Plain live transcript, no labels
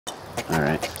All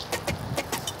right.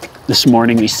 This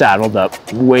morning we saddled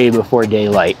up way before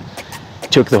daylight,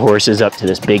 took the horses up to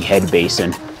this big head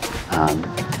basin.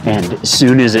 And as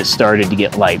soon as it started to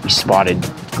get light, we spotted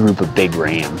a group of big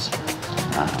rams.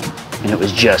 And it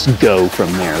was just go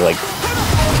from there. Like,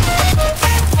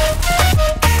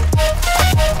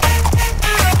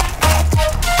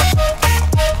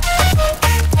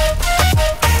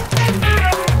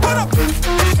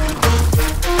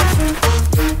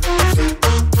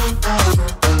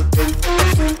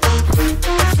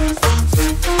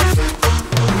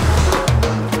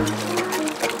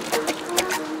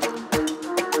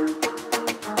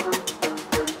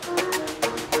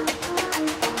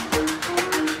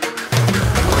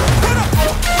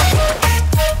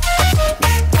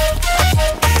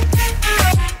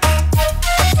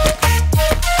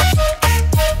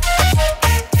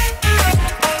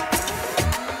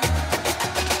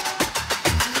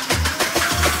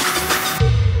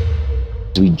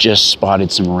 we just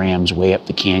spotted some rams way up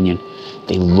the canyon.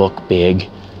 They look big.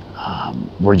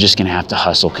 We're just gonna have to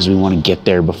hustle because we want to get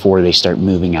there before they start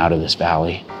moving out of this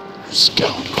valley. Let's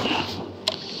go.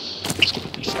 It's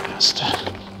gonna be fast. A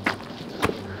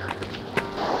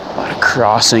lot of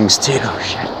crossings too.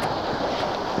 Shit.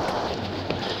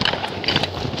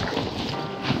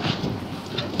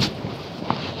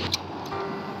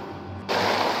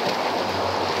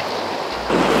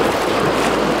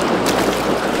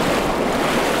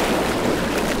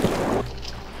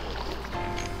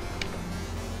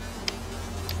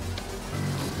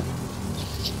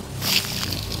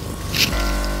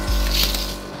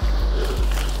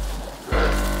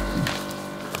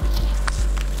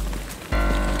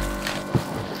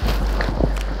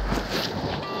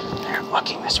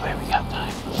 Walking this way, we got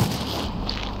time.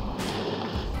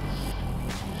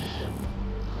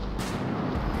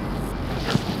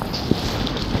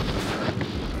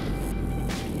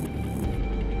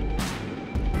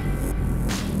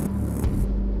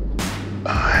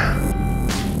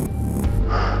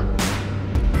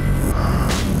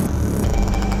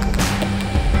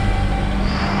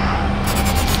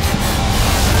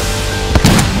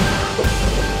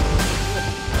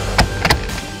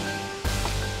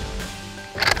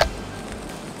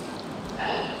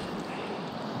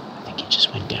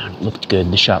 Looked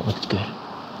good, the shot looked good.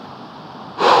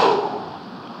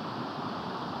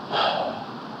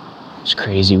 It's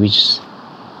crazy, we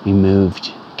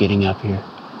moved getting up here.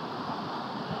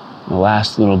 The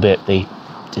last little bit, they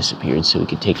disappeared so we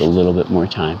could take a little bit more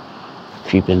time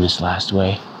creeping this last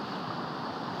way.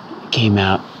 Came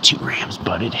out, 2 rams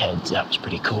butted heads, that was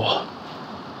pretty cool.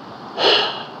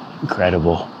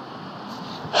 Incredible.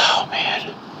 Oh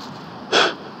man.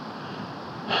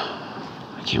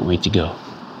 I can't wait to go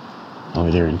over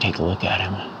there and take a look at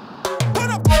him.